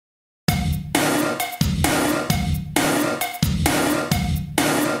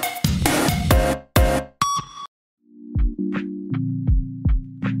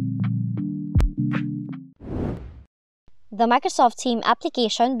The Microsoft Teams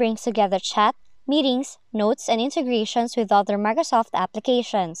application brings together chat, meetings, notes, and integrations with other Microsoft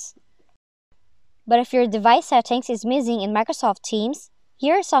applications. But if your device settings is missing in Microsoft Teams,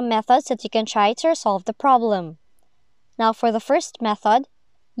 here are some methods that you can try to resolve the problem. Now for the first method,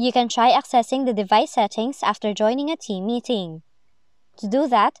 you can try accessing the device settings after joining a team meeting. To do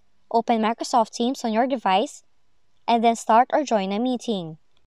that, open Microsoft Teams on your device, and then start or join a meeting.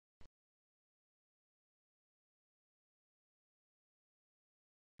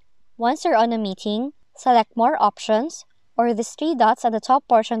 Once you're on a meeting, select More Options, or these three dots at the top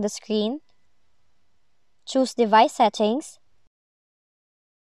portion of the screen. Choose Device Settings,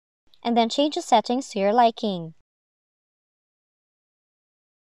 and then change the settings to your liking.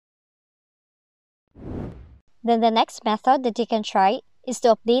 Then the next method that you can try is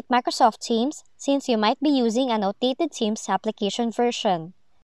to update Microsoft Teams since you might be using an outdated Teams application version.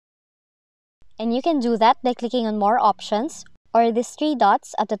 And you can do that by clicking on More Options, or these three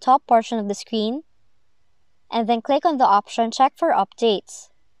dots at the top portion of the screen, and then click on the option Check for Updates.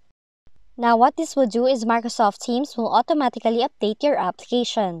 Now what this will do is Microsoft Teams will automatically update your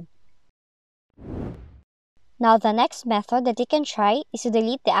application. Now the next method that you can try is to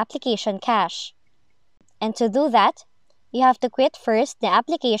delete the application cache. And to do that, you have to quit first the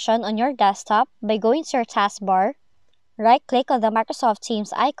application on your desktop by going to your taskbar, right-click on the Microsoft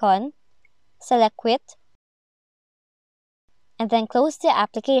Teams icon, select Quit, and then close the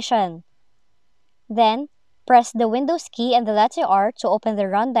application. Then, press the Windows key and the letter R to open the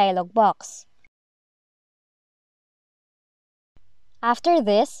Run dialog box. After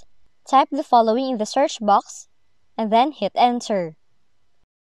this, type the following in the search box, and then hit Enter.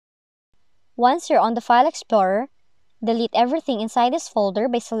 Once you're on the File Explorer, delete everything inside this folder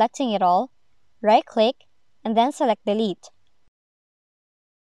by selecting it all, right-click, and then select Delete.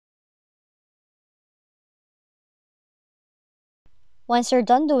 Once you're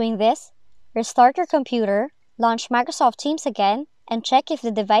done doing this, restart your computer, launch Microsoft Teams again, and check if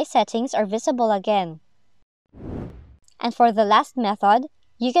the device settings are visible again. And for the last method,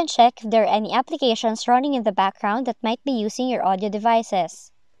 you can check if there are any applications running in the background that might be using your audio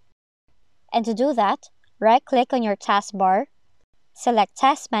devices. And to do that, right-click on your taskbar, select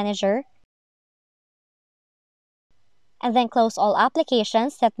Task Manager, and then close all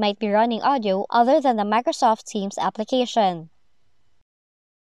applications that might be running audio other than the Microsoft Teams application.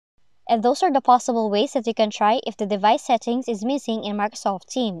 And those are the possible ways that you can try if the device settings is missing in Microsoft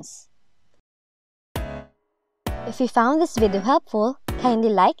Teams. If you found this video helpful, kindly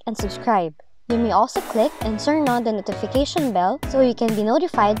like and subscribe. You may also click and turn on the notification bell so you can be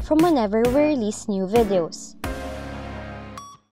notified from whenever we release new videos.